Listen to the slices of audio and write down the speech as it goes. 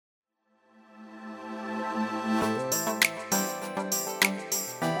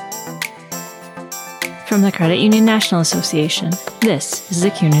From the Credit Union National Association, this is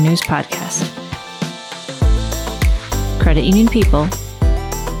the CUNA News Podcast. Credit union people,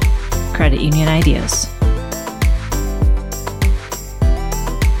 credit union ideas.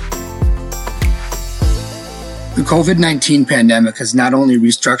 The COVID-19 pandemic has not only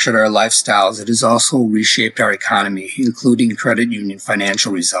restructured our lifestyles, it has also reshaped our economy, including credit union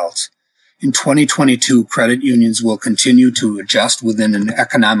financial results. In 2022, credit unions will continue to adjust within an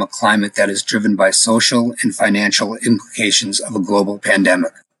economic climate that is driven by social and financial implications of a global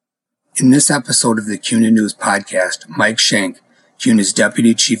pandemic. In this episode of the CUNA News Podcast, Mike Schenk, CUNA's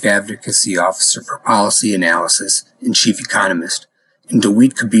Deputy Chief Advocacy Officer for Policy Analysis and Chief Economist, and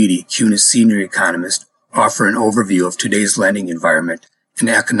DeWitt Kabidi, CUNA's Senior Economist, offer an overview of today's lending environment and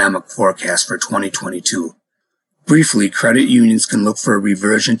economic forecast for 2022. Briefly, credit unions can look for a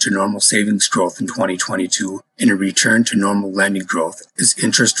reversion to normal savings growth in 2022 and a return to normal lending growth as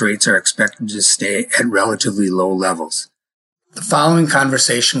interest rates are expected to stay at relatively low levels. The following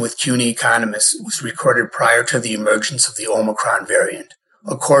conversation with CUNA economists was recorded prior to the emergence of the Omicron variant.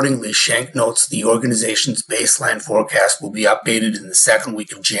 Accordingly, Schenk notes the organization's baseline forecast will be updated in the second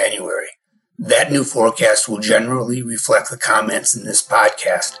week of January. That new forecast will generally reflect the comments in this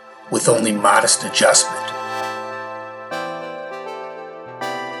podcast, with only modest adjustment.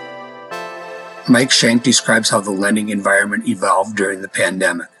 Mike Schenk describes how the lending environment evolved during the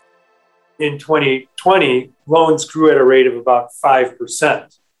pandemic. In 2020, loans grew at a rate of about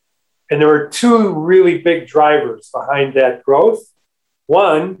 5%. And there were two really big drivers behind that growth.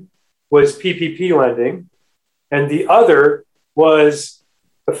 One was PPP lending, and the other was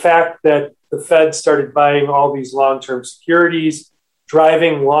the fact that the Fed started buying all these long-term securities,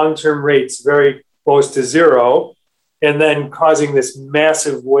 driving long-term rates very close to zero, and then causing this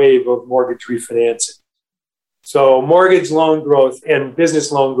massive wave of mortgage refinancing. So mortgage loan growth and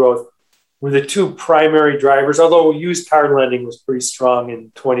business loan growth were the two primary drivers, although used car lending was pretty strong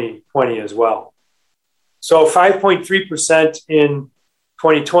in 2020 as well. So 5.3% in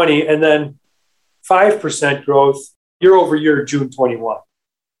 2020, and then 5% growth year over year, June 21.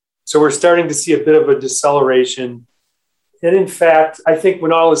 So we're starting to see a bit of a deceleration. And in fact, I think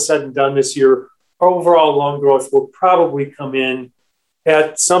when all is said and done this year, overall loan growth will probably come in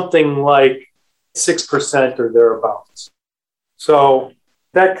at something like 6% or thereabouts. So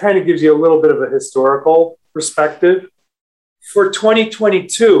that kind of gives you a little bit of a historical perspective. For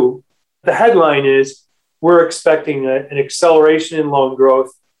 2022, the headline is we're expecting an acceleration in loan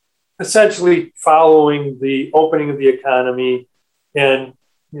growth, essentially following the opening of the economy and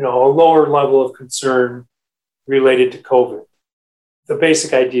a lower level of concern related to COVID. The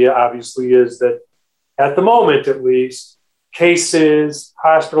basic idea, obviously, is that at the moment, at least, cases,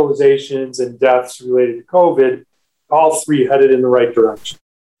 hospitalizations, and deaths related to COVID, all three headed in the right direction.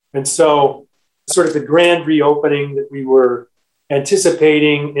 And so sort of the grand reopening that we were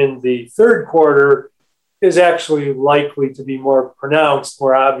anticipating in the third quarter is actually likely to be more pronounced,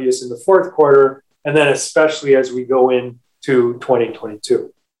 more obvious in the fourth quarter, and then especially as we go into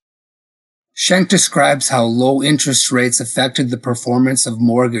 2022. Schenk describes how low interest rates affected the performance of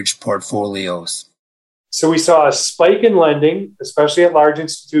mortgage portfolios. So we saw a spike in lending, especially at large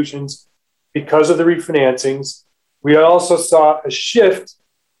institutions, because of the refinancings. We also saw a shift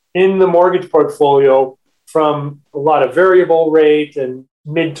in the mortgage portfolio from a lot of variable rate and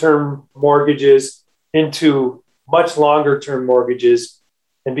midterm mortgages into much longer term mortgages.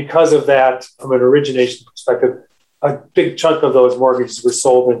 And because of that, from an origination perspective, a big chunk of those mortgages were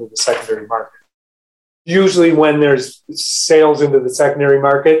sold into the secondary market. Usually when there's sales into the secondary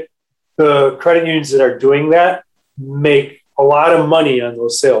market, the credit unions that are doing that make a lot of money on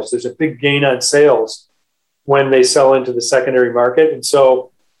those sales. There's a big gain on sales when they sell into the secondary market. And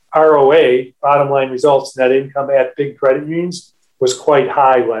so ROA, bottom line results, net income at big credit unions was quite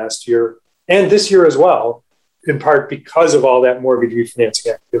high last year and this year as well, in part because of all that mortgage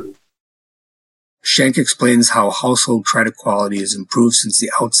refinancing activity. Schenk explains how household credit quality has improved since the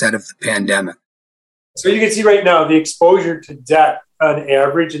outset of the pandemic. So you can see right now the exposure to debt on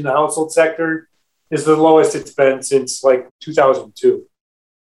average in the household sector is the lowest it's been since like 2002.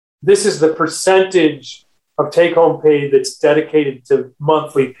 This is the percentage of take-home pay that's dedicated to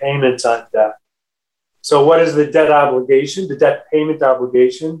monthly payments on debt. So what is the debt obligation, the debt payment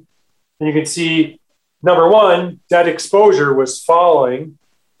obligation? And you can see, number one, debt exposure was falling.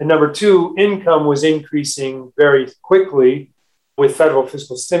 And number two, income was increasing very quickly with federal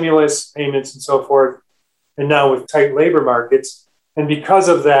fiscal stimulus payments and so forth, and now with tight labor markets. And because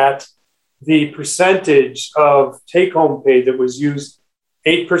of that, the percentage of take-home pay that was used,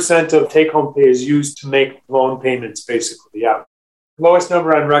 8% of take-home pay is used to make loan payments, basically. Yeah. Lowest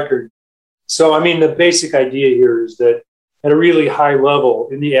number on record So, I mean, the basic idea here is that at a really high level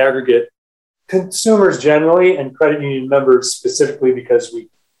in the aggregate, consumers generally and credit union members specifically, because we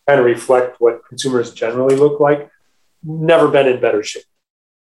kind of reflect what consumers generally look like, never been in better shape.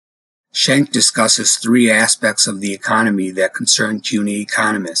 Schenck discusses three aspects of the economy that concern CUNY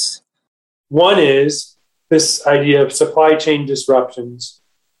economists. One is this idea of supply chain disruptions.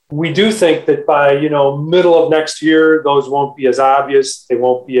 We do think that by, middle of next year, those won't be as obvious. They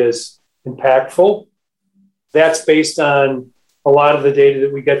won't be as impactful. That's based on a lot of the data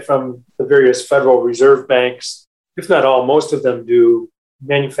that we get from the various Federal Reserve banks, if not all, most of them do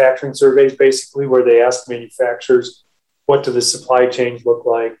manufacturing surveys, basically, where they ask manufacturers, what do the supply chains look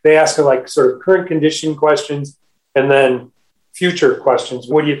like? They ask like sort of current condition questions and then future questions.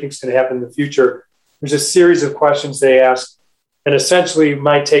 What do you think is going to happen in the future? There's a series of questions they ask. And essentially,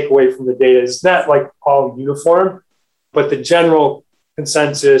 my takeaway from the data is not like all uniform, but the general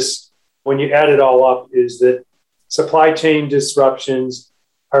consensus, when you add it all up, is that supply chain disruptions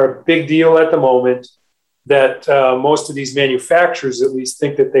are a big deal at the moment, that most of these manufacturers at least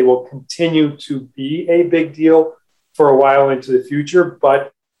think that they will continue to be a big deal for a while into the future.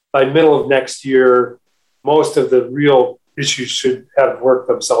 But by middle of next year, most of the real issues should have worked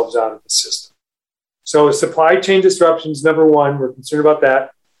themselves out of the system. So supply chain disruptions, number one, we're concerned about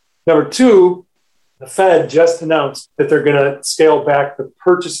that. Number two, the Fed just announced that they're going to scale back the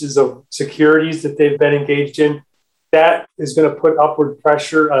purchases of securities that they've been engaged in. That is going to put upward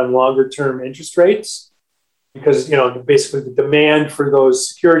pressure on longer-term interest rates because, basically the demand for those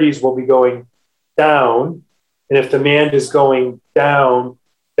securities will be going down. And if demand is going down,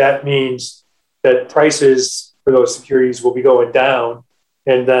 that means that prices for those securities will be going down.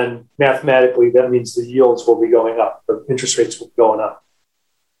 And then mathematically, that means the yields will be going up, the interest rates will be going up.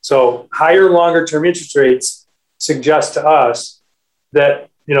 So higher longer-term interest rates suggest to us that,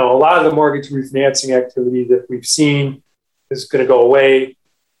 a lot of the mortgage refinancing activity that we've seen is going to go away.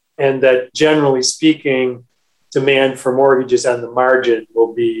 And that generally speaking, demand for mortgages on the margin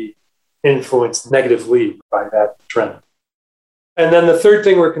will be influenced negatively by that trend. And then the third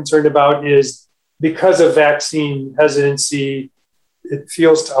thing we're concerned about is because of vaccine hesitancy, it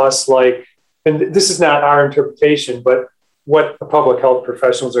feels to us like, and this is not our interpretation, but what the public health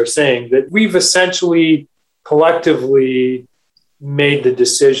professionals are saying, that we've essentially collectively made the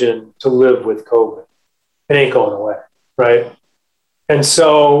decision to live with COVID. It ain't going away, right? And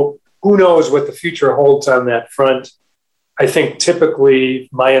so who knows what the future holds on that front. I think typically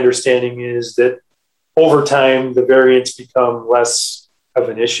my understanding is that over time, the variants become less of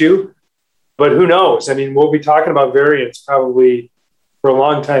an issue. But who knows? I mean, we'll be talking about variants probably for a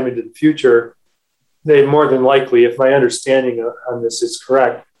long time into the future. They more than likely, if my understanding on this is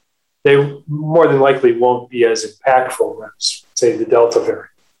correct, they more than likely won't be as impactful as, say, the Delta variant.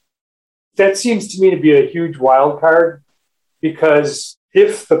 That seems to me to be a huge wild card because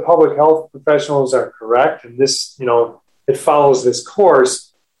if the public health professionals are correct and this, it follows this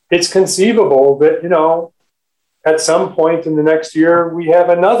course, it's conceivable that, at some point in the next year, we have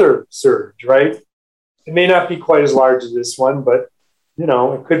another surge, right? It may not be quite as large as this one, but,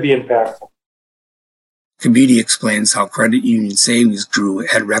 it could be impactful. Kabidi explains how credit union savings grew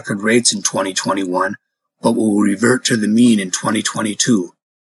at record rates in 2021, but will revert to the mean in 2022.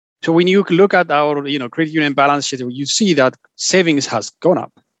 So when you look at our, credit union balance sheet, you see that savings has gone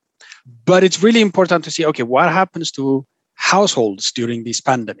up. But it's really important to see, okay, what happens to households during this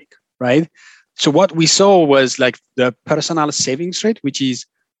pandemic, right? So what we saw was like the personal savings rate, which is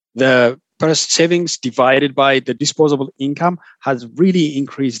the savings divided by the disposable income, has really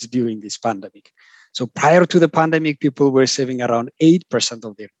increased during this pandemic. So prior to the pandemic, people were saving around 8%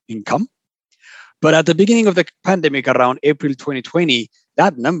 of their income. But at the beginning of the pandemic, around April 2020,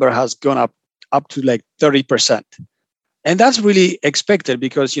 that number has gone up to like 30%. And that's really expected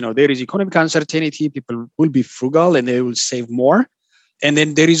because, there is economic uncertainty. People will be frugal and they will save more. And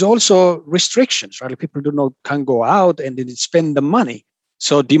then there is also restrictions, right? People can't go out and then spend the money.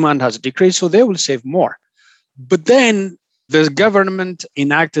 So demand has decreased, so they will save more. But then the government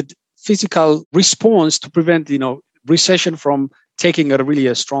enacted physical response to prevent, recession from taking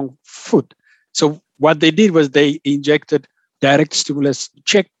a strong foot. So what they did was they injected direct stimulus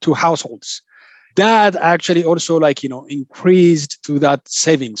check to households. That actually also increased to that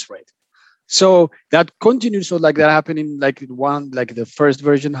savings rate. So that continued. So that happened in the first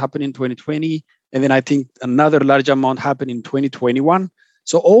version happened in 2020. And then I think another large amount happened in 2021.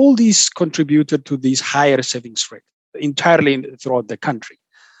 So all these contributed to this higher savings rate entirely throughout the country.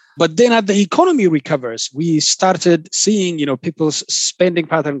 But then as the economy recovers, we started seeing, people's spending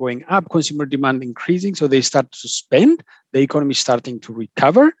pattern going up, consumer demand increasing. So they start to spend, the economy starting to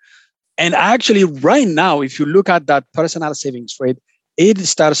recover. And actually, right now, if you look at that personal savings rate, it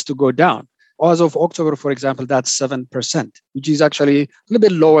starts to go down. As of October, for example, that's 7%, which is actually a little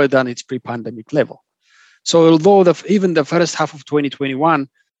bit lower than its pre-pandemic level. So although even the first half of 2021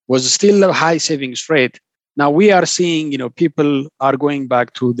 was still a high savings rate, now we are seeing, people are going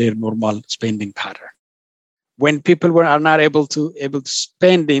back to their normal spending pattern. When people are not able to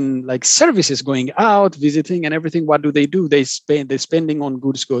spend in like services, going out, visiting, and everything, what do? Their spending on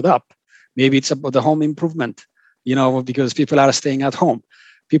goods go up. Maybe it's about the home improvement, because people are staying at home.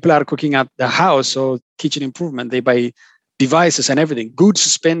 People are cooking at the house, so kitchen improvement. They buy devices and everything. Goods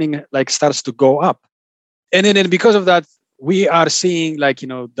spending starts to go up, and then because of that, we are seeing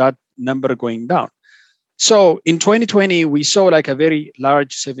that number going down. So in 2020, we saw a very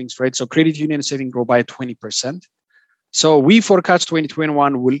large savings rate. So credit union saving grow by 20%. So we forecast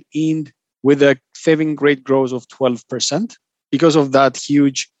 2021 will end with a saving rate growth of 12% because of that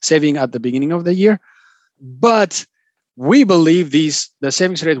huge saving at the beginning of the year. But we believe the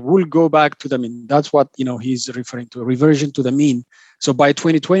savings rate will go back to the mean. That's what he's referring to, a reversion to the mean. So by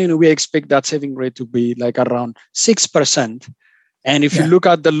 2020, we expect that saving rate to be around 6%. And if you look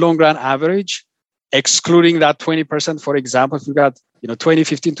at the long run average, excluding that 20%, for example, if you got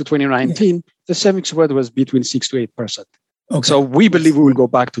 2015 to 2019, the savings rate was between 6 to 8%. Okay. So we believe we will go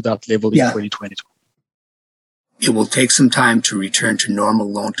back to that level in 2022. It will take some time to return to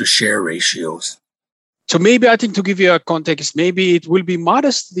normal loan to share ratios. So maybe I think to give you a context, maybe it will be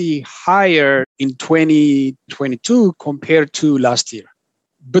modestly higher in 2022 compared to last year.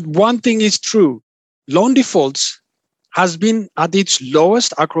 But one thing is true, loan defaults has been at its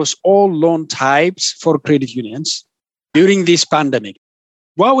lowest across all loan types for credit unions during this pandemic.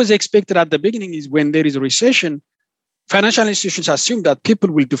 What was expected at the beginning is when there is a recession, financial institutions assume that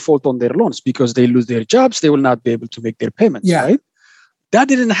people will default on their loans because they lose their jobs, they will not be able to make their payments, right? That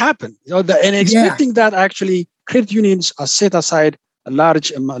didn't happen. And expecting that actually credit unions are set aside a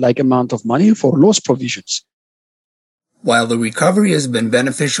large amount of money for loss provisions. While the recovery has been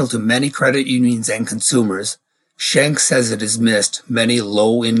beneficial to many credit unions and consumers, Schenck says it has missed many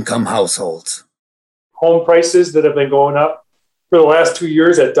low-income households. Home prices that have been going up for the last 2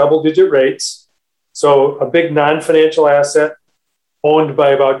 years at double-digit rates. So a big non-financial asset owned by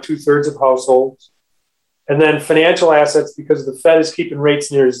about 2/3 of households. And then financial assets, because the Fed is keeping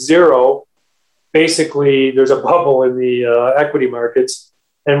rates near zero, basically there's a bubble in the equity markets,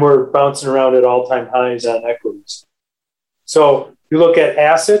 and we're bouncing around at all-time highs on equities. So you look at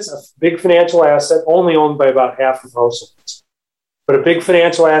assets, a big financial asset only owned by about half of households. But a big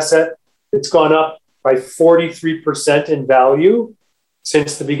financial asset, it's gone up by 43% in value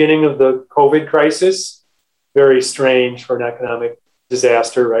since the beginning of the COVID crisis. Very strange for an economic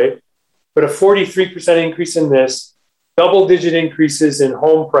disaster, right? But a 43% increase in this, double-digit increases in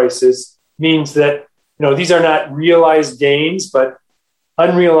home prices means that, these are not realized gains, but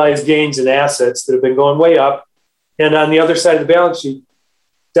unrealized gains in assets that have been going way up. And on the other side of the balance sheet,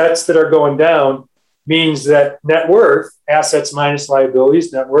 debts that are going down means that net worth, assets minus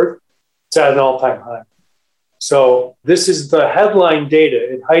liabilities, net worth, it's at an all-time high. So this is the headline data.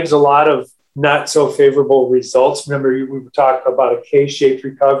 It hides a lot of not so favorable results. Remember, we talked about a K-shaped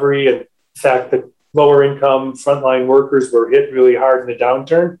recovery and the fact that lower income frontline workers were hit really hard in the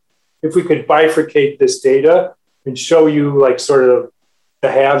downturn. If we could bifurcate this data and show you sort of the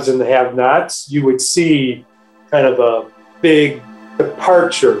haves and the have-nots, you would see kind of a big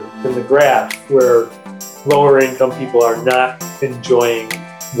departure in the graph where lower income people are not enjoying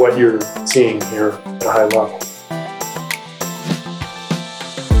what you're seeing here at a high level.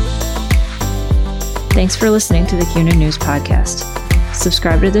 Thanks for listening to the CUNA News Podcast.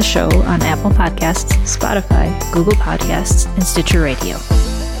 Subscribe to the show on Apple Podcasts, Spotify, Google Podcasts, and Stitcher Radio.